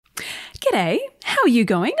G'day, how are you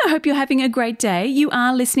going? I hope you're having a great day. You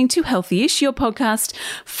are listening to Healthyish, your podcast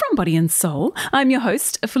from Body and Soul. I'm your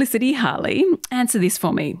host, Felicity Harley. Answer this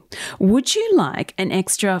for me. Would you like an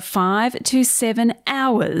extra 5 to 7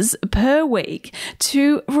 hours per week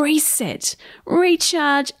to reset,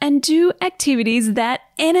 recharge, and do activities that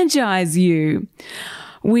energize you?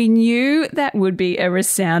 We knew that would be a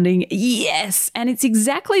resounding yes, and it's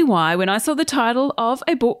exactly why when I saw the title of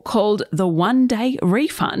a book called The One Day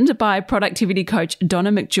Refund by productivity coach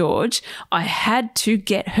Donna McGeorge, I had to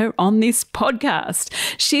get her on this podcast.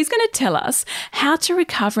 She's going to tell us how to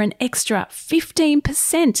recover an extra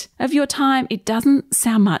 15% of your time. It doesn't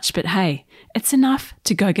sound much, but hey, it's enough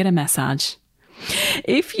to go get a massage.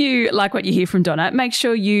 If you like what you hear from Donna, make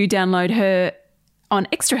sure you download her on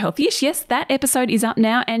Extra Healthyish. Yes, that episode is up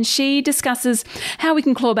now, and she discusses how we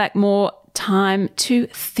can claw back more time to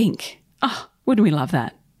think. Oh, wouldn't we love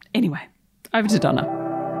that? Anyway, over to Donna.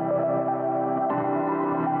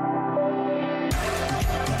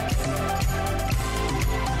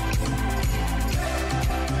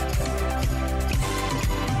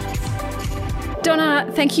 Donna,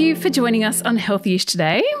 thank you for joining us on Healthyish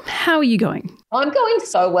today. How are you going? I'm going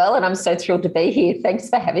so well, and I'm so thrilled to be here. Thanks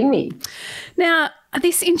for having me. Now,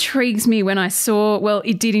 this intrigues me when I saw, well,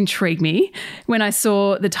 it did intrigue me when I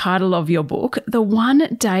saw the title of your book, The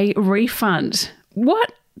One Day Refund.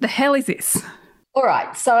 What the hell is this? All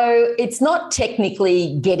right. So it's not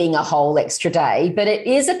technically getting a whole extra day, but it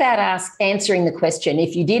is about answering the question,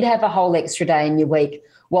 if you did have a whole extra day in your week,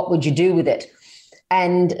 what would you do with it?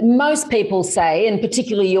 And most people say, and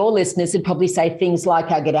particularly your listeners would probably say things like,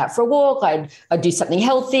 I'd get out for a walk, I'd do something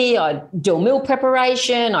healthy, I'd do a meal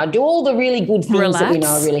preparation, I'd do all the really good things that we know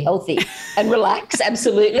are really healthy. And relax,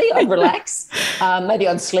 absolutely, I'd relax. Maybe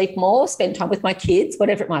I'd sleep more, spend time with my kids,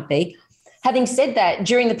 whatever it might be. Having said that,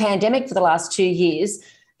 during the pandemic for the last 2 years,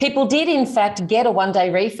 people did, in fact, get a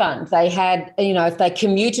one-day refund. They had, if they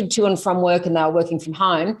commuted to and from work and they were working from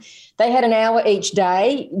home, they had an hour each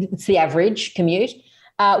day, it's the average commute,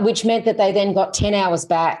 which meant that they then got 10 hours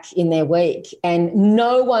back in their week. And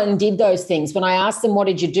no one did those things. When I asked them, what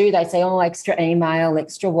did you do? They say, extra email,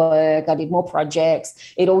 extra work, I did more projects.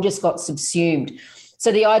 It all just got subsumed.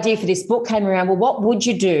 So the idea for this book came around, well, what would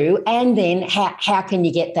you do? And then how can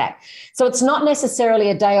you get that? So it's not necessarily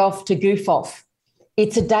a day off to goof off.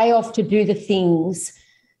 It's a day off to do the things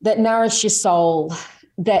that nourish your soul,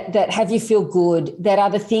 that have you feel good, that are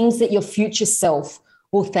the things that your future self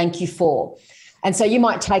will thank you for. And so you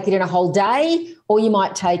might take it in a whole day, or you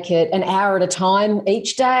might take it an hour at a time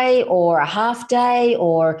each day, or a half day,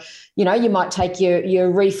 or, you might take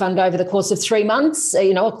your refund over the course of 3 months,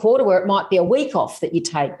 a quarter, where it might be a week off that you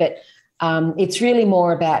take. But it's really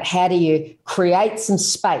more about how do you create some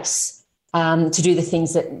space to do the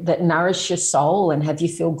things that nourish your soul and have you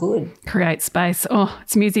feel good. Create space. Oh,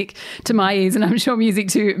 it's music to my ears, and I'm sure music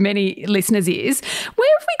to many listeners' ears. Where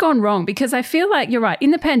have we gone wrong? Because I feel like you're right.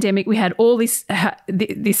 In the pandemic, we had all this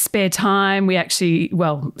spare time. We actually,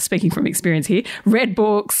 well, speaking from experience here, read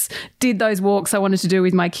books, did those walks I wanted to do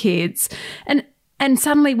with my kids, and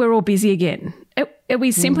suddenly we're all busy again. Are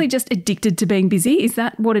we simply just addicted to being busy? Is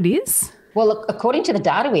that what it is? Well, according to the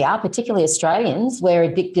data, we are, particularly Australians, we're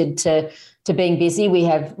addicted to being busy. We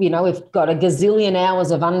have, we've got a gazillion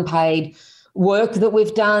hours of unpaid work that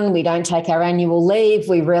we've done. We don't take our annual leave.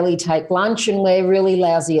 We rarely take lunch, and we're really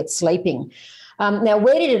lousy at sleeping. Now,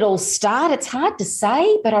 where did it all start? It's hard to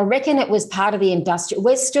say, but I reckon it was part of the industrial.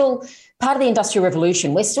 We're still part of the Industrial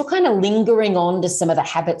Revolution. We're still kind of lingering on to some of the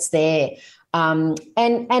habits there.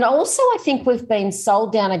 And also I think we've been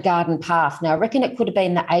sold down a garden path. Now, I reckon it could have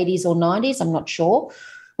been the 80s or 90s, I'm not sure,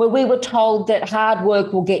 where we were told that hard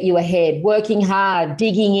work will get you ahead, working hard,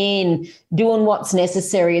 digging in, doing what's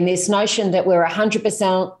necessary, and this notion that we're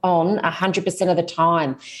 100% on 100% of the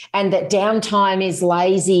time, and that downtime is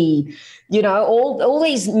lazy, all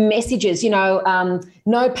these messages,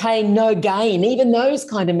 no pain, no gain, even those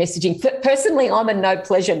kind of messaging. Personally, I'm a no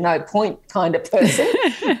pleasure, no point kind of person.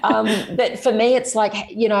 But for me, it's like,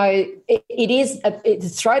 it's a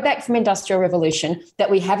throwback from Industrial Revolution that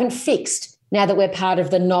we haven't fixed now that we're part of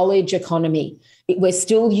the knowledge economy. We're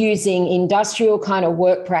still using industrial kind of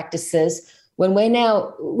work practices when we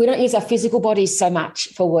don't use our physical bodies so much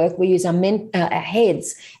for work. We use our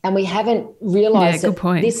heads, and we haven't realised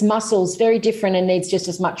that this muscle's very different and needs just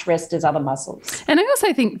as much rest as other muscles. And I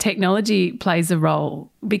also think technology plays a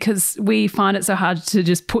role, because we find it so hard to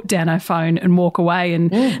just put down our phone and walk away,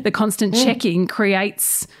 and the constant checking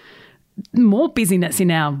creates more busyness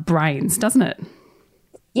in our brains, doesn't it?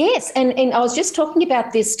 Yes, and I was just talking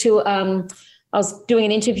about this to I was doing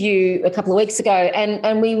an interview a couple of weeks ago,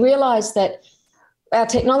 and we realised that our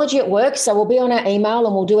technology at work. So we'll be on our email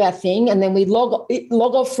and we'll do our thing, and then we log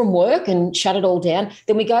off from work and shut it all down.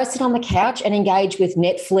 Then we go sit on the couch and engage with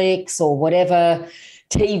Netflix or whatever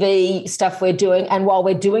TV stuff we're doing. And while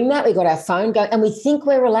we're doing that, we've got our phone going and we think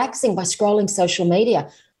we're relaxing by scrolling social media.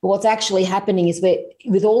 But what's actually happening is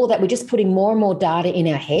with all of that, we're just putting more and more data in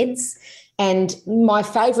our heads. And my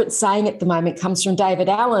favourite saying at the moment comes from David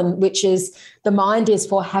Allen, which is the mind is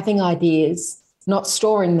for having ideas, not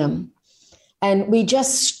storing them. And we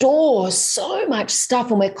just store so much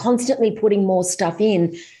stuff and we're constantly putting more stuff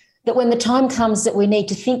in that when the time comes that we need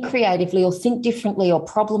to think creatively or think differently or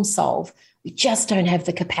problem solve, we just don't have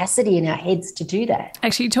the capacity in our heads to do that.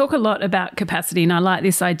 Actually, you talk a lot about capacity, and I like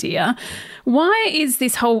this idea. Why is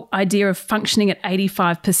this whole idea of functioning at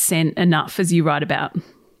 85% enough, as you write about?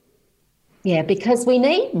 Yeah, because we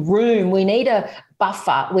need room, we need a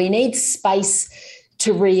buffer, we need space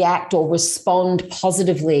to react or respond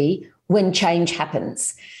positively when change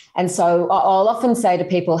happens. And so I'll often say to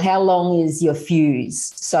people, how long is your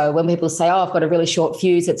fuse? So when people say, oh, I've got a really short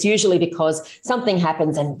fuse, it's usually because something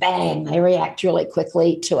happens and bang, they react really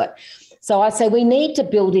quickly to it. So I say we need to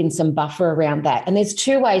build in some buffer around that. And there's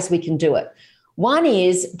two ways we can do it. One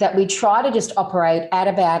is that we try to just operate at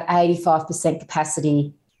about 85%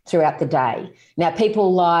 capacity throughout the day. Now,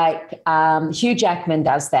 people like Hugh Jackman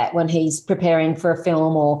does that when he's preparing for a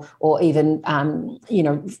film or even,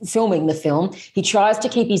 filming the film. He tries to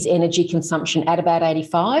keep his energy consumption at about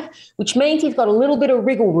 85, which means he's got a little bit of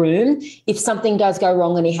wriggle room if something does go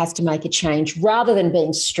wrong and he has to make a change rather than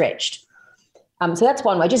being stretched. So that's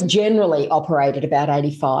one way, just generally operate at about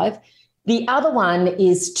 85. The other one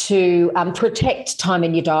is to protect time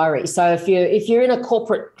in your diary. So if you're in a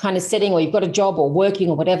corporate kind of setting or you've got a job or working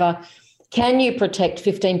or whatever, can you protect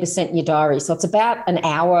 15% in your diary? So it's about an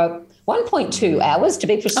hour, 1.2 hours to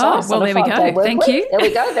be precise. Oh, well, there we go. Thank you. There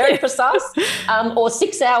we go. Very precise. Or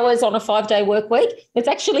 6 hours on a 5-day work week. It's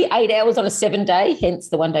actually 8 hours on a 7-day, hence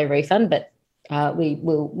the 1-day refund, but we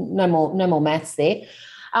will no more maths there.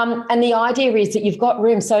 And the idea is that you've got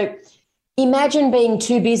room. So imagine being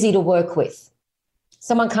too busy to work with.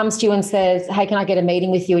 Someone comes to you and says, hey, can I get a meeting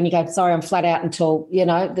with you? And you go, sorry, I'm flat out until,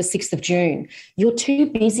 the 6th of June. You're too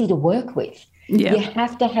busy to work with. Yeah. You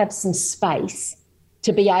have to have some space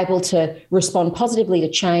to be able to respond positively to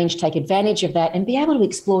change, take advantage of that, and be able to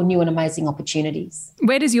explore new and amazing opportunities.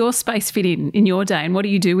 Where does your space fit in your day, and what do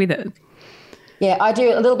you do with it? Yeah, I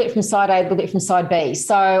do a little bit from side A, a little bit from side B.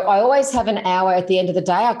 So I always have an hour at the end of the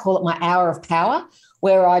day. I call it my hour of power,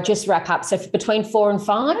 where I just wrap up. So between 4 and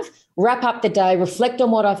 5, wrap up the day, reflect on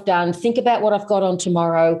what I've done, think about what I've got on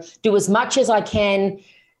tomorrow, do as much as I can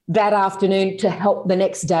that afternoon to help the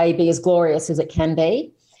next day be as glorious as it can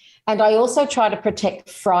be. And I also try to protect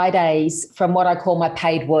Fridays from what I call my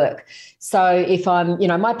paid work. So if I'm,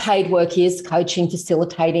 my paid work is coaching,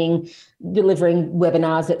 facilitating, delivering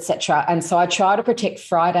webinars, etc. And so I try to protect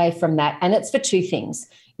Friday from that. And it's for two things.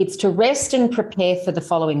 It's to rest and prepare for the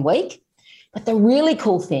following week. But the really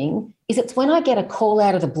cool thing is it's when I get a call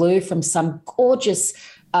out of the blue from some gorgeous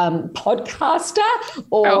podcaster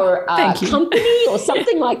or company or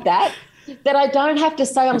something like that I don't have to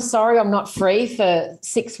say, I'm sorry, I'm not free for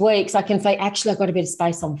 6 weeks. I can say, actually, I've got a bit of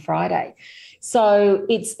space on Friday. So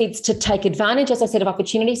it's to take advantage, as I said, of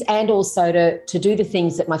opportunities and also to do the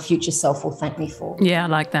things that my future self will thank me for. Yeah, I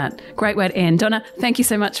like that. Great way to end. Donna, thank you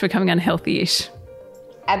so much for coming on Healthy-ish.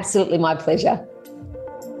 Absolutely my pleasure.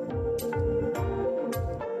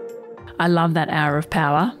 I love that hour of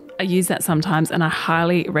power. I use that sometimes and I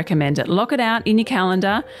highly recommend it. Lock it out in your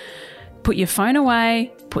calendar, put your phone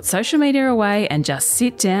away, put social media away and just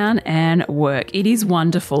sit down and work. It is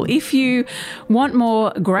wonderful. If you want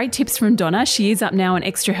more great tips from Donna, she is up now on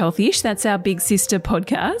Extra Healthy-ish. That's our big sister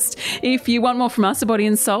podcast. If you want more from us at Body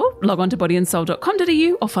and Soul, log on to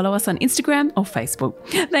bodyandsoul.com.au or follow us on Instagram or Facebook.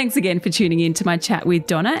 Thanks again for tuning in to my chat with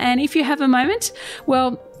Donna. And if you have a moment,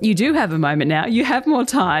 well, you do have a moment now. You have more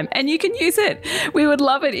time and you can use it. We would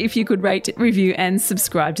love it if you could rate, review and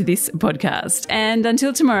subscribe to this podcast. And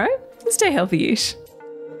until tomorrow, stay healthy-ish.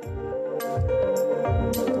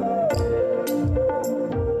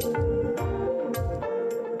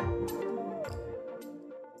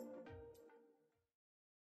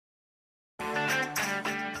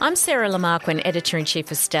 I'm Sarah Lamarquin, Editor-in-Chief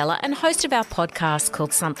of Stella and host of our podcast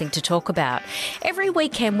called Something to Talk About. Every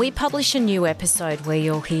weekend we publish a new episode where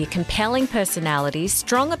you'll hear compelling personalities,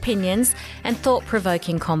 strong opinions and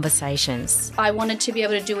thought-provoking conversations. I wanted to be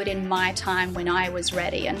able to do it in my time when I was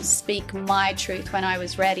ready and speak my truth when I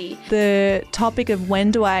was ready. The topic of when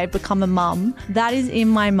do I become a mum, that is in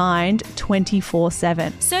my mind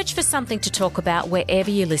 24/7. Search for Something to Talk About wherever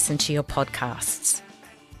you listen to your podcasts.